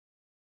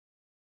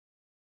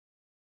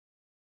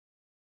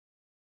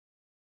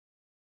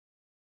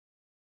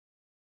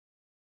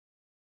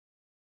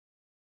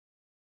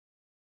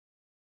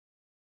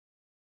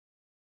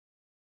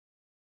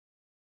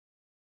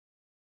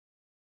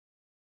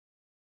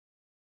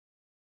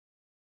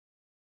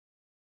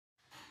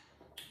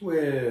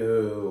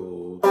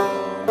Well,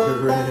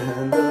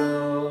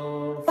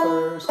 Randall,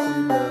 first to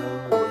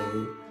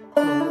validate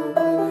how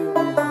many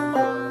reasons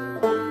why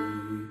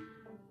we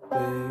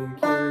think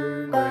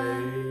you're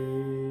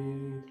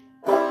great.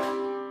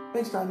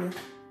 Thanks, Tanya.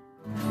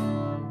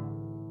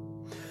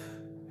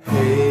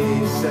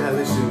 Hey,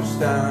 Sally Sue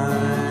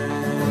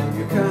Stein,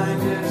 your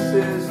kindness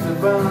is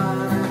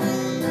divine.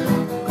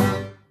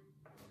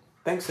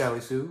 Thanks,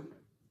 Sally Sue.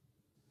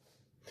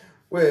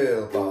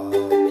 Well, Bob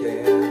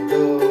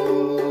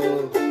Kendall,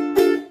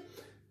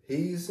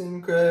 he's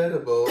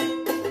incredible.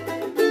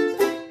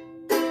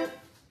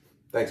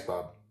 Thanks,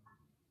 Bob.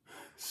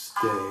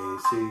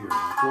 Stacy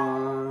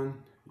One,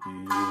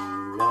 you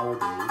are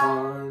the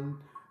one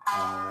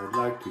I'd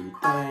like to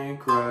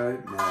thank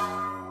right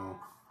now.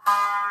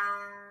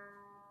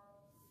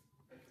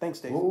 Thanks,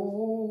 Stacy.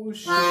 Oh,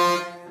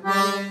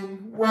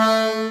 Shannon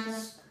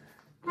Wells,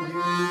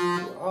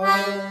 you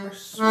are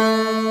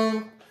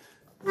so.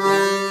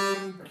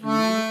 Thank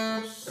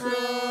you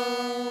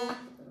so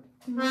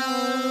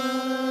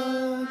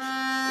much.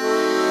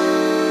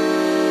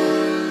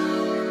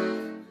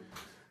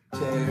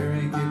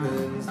 Terry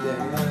Gibbons,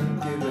 Dan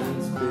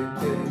Gibbons, Big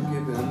Dan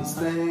Gibbons,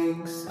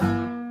 thanks.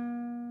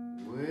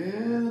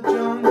 Well,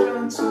 John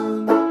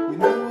Johnson, you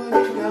know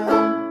what he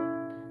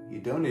done? He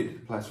donated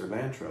to Placer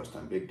Land Trust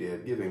on Big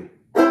Dad Giving.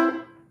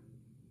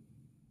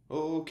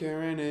 Oh,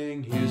 Karen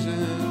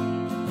Anghusen,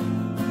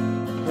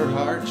 her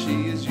heart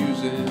she is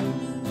using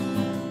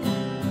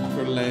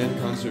for land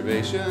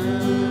conservation.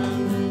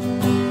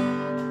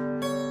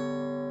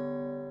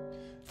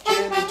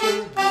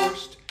 Janitor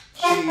Horst,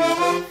 she's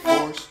a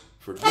force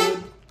for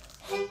good.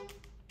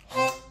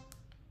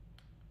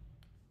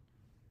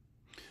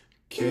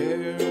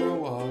 Kara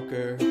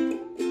Walker,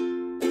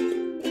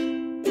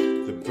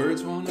 the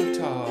birds want to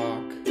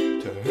talk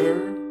to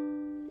her.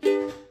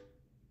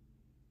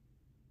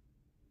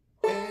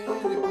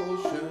 Any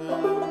Ocean,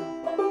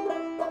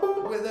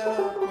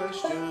 without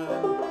question,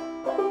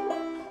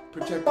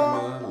 protecting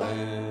my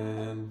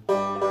land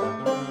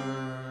forever.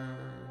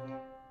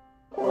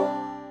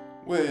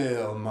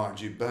 Well,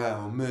 Margie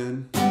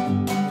Bauman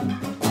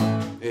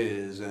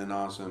is an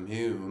awesome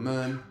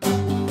human.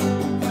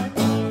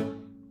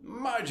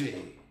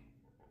 Margie,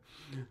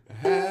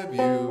 have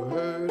you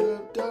heard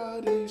of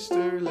Dottie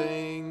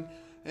Sterling,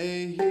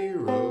 a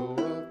hero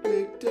of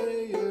Big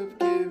Day of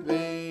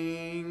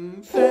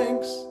Giving?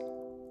 Thanks.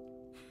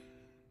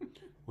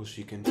 Well,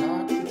 she can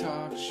talk the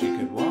talk, she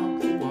could walk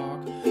the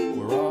walk.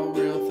 We're all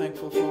real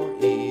thankful for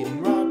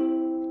Eden Rock.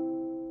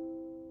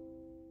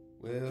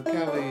 Well,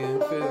 Callie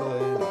and Phil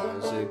and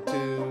Isaac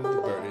too,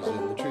 the birdies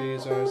in the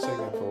trees are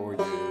singing for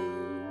you.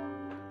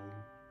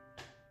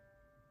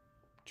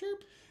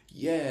 Chirp.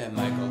 Yeah,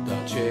 Michael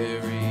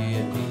Dalcherry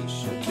and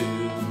Nisha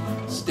too,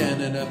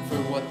 standing up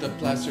for what the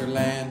Placer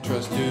Land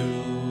Trust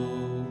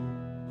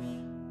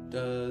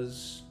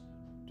does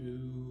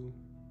do.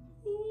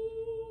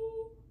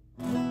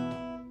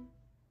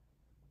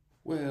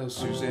 Well,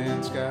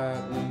 Suzanne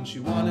Scotland, she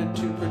wanted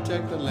to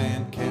protect the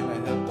land. Can I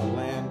help the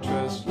land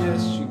trust?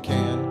 Yes, you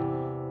can.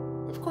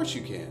 Of course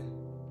you can.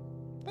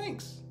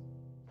 Thanks.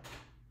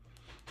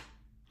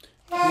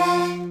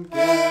 King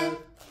Death,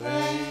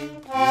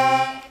 thank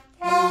you.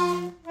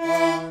 You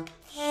are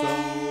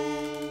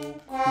so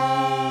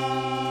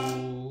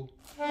cool.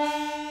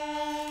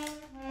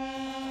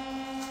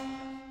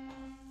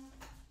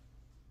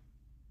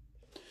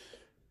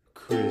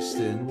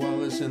 Kristen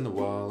Wallace and the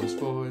Wallace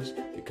Boys,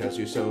 because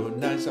you're so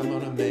nice, I'm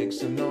gonna make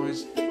some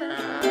noise.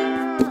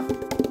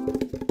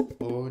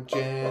 Oh,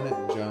 Janet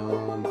and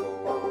John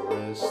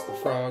Boris, the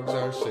frogs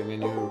are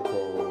singing your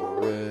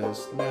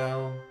chorus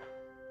now.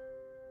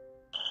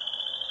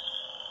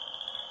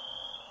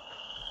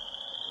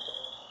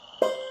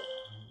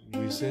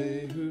 We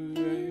say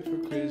hooray for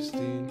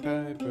Christine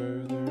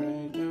Piper, there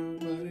ain't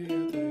nobody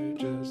out there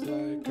just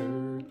like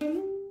her.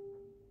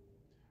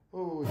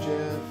 Oh,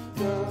 Jeff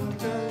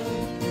Dalton,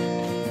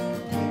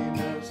 he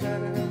knows how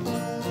to have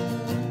fun.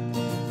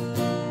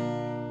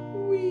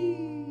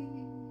 Whee!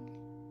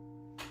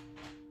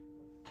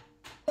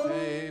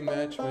 Hey,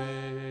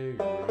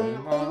 matchmaker, an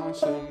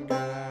awesome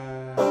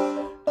guy.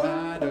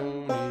 I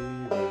don't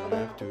even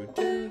have to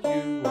tell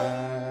you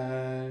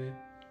why.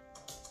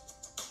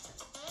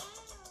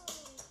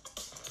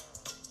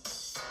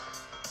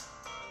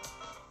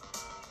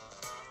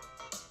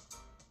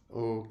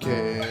 Oh,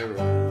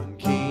 Karen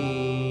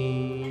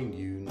Keene,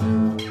 you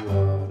know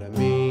what I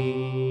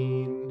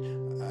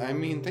mean. I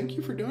mean, thank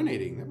you for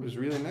donating. That was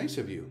really nice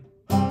of you.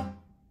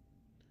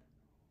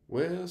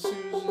 Well,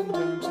 Susan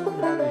Thompson,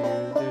 how do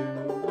you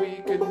do?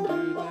 We couldn't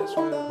do this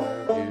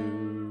without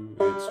you.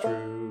 It's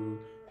true.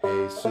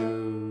 Hey,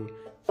 Sue,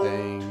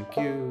 thank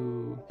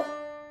you.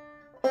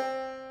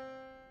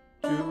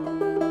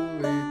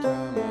 Julie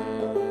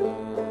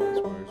Thomas,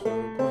 we're so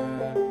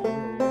glad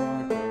you're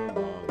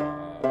welcome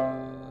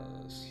on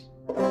us.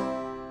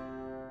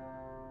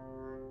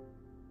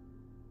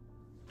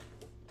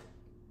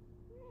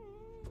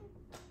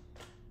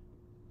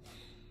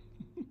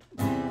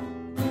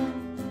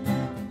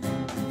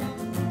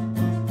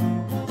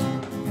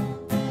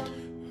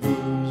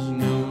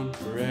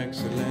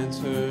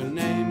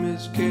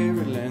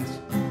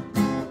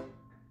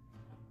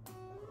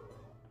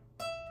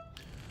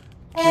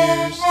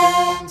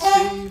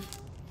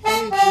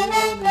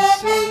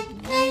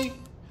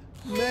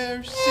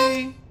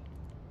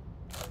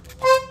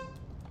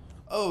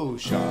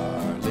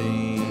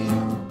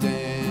 Charlene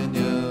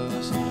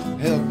Daniels,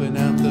 helping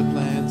out the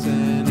plants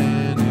and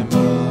animals.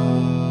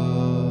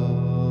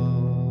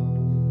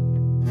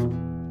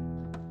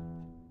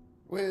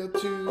 Well,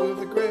 two of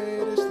the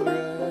greatest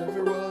there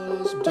ever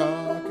was. I'm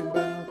talking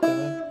about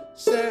the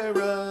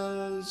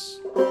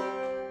Sarahs.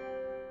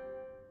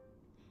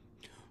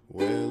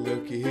 Well,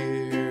 looky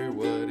here,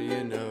 what do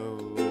you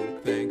know?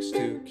 Thanks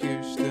to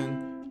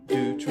Kirsten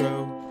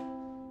Dutro.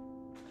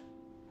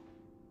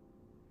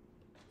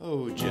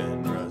 Oh,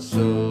 Jen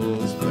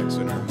Russell's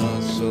flexing her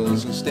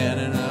muscles and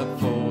standing up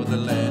for the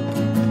land.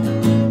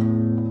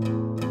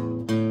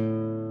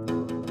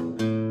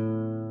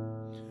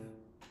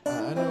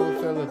 I know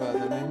a fella by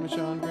the name of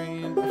Sean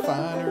Green, a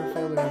finer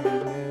fella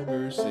you've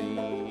never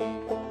seen.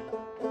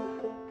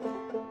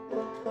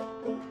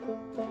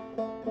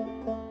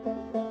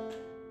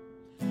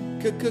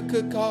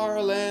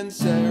 Carl and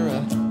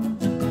Sarah,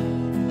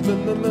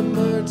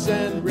 Mertz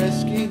and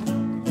Resky.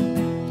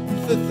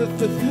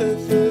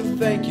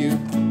 Thank you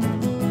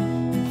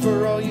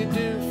for all you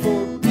do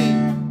for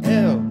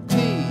PLT.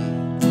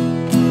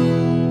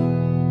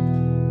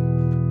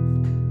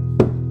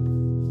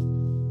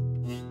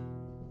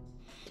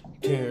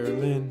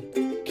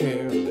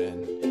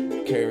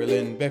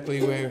 Carolyn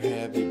Beckley, where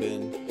have you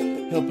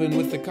been? Helping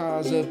with the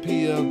cause of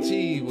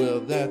PLT, well,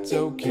 that's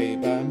okay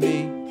by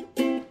me.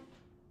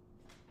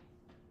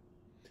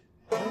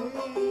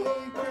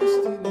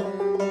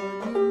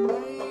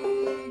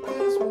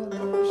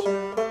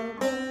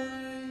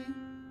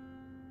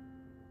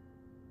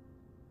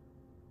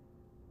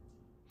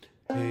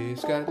 Hey,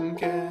 Scott and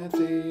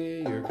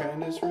Kathy, your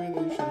kindness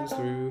really shines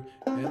through,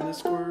 and the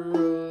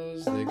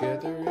squirrels, they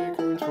get their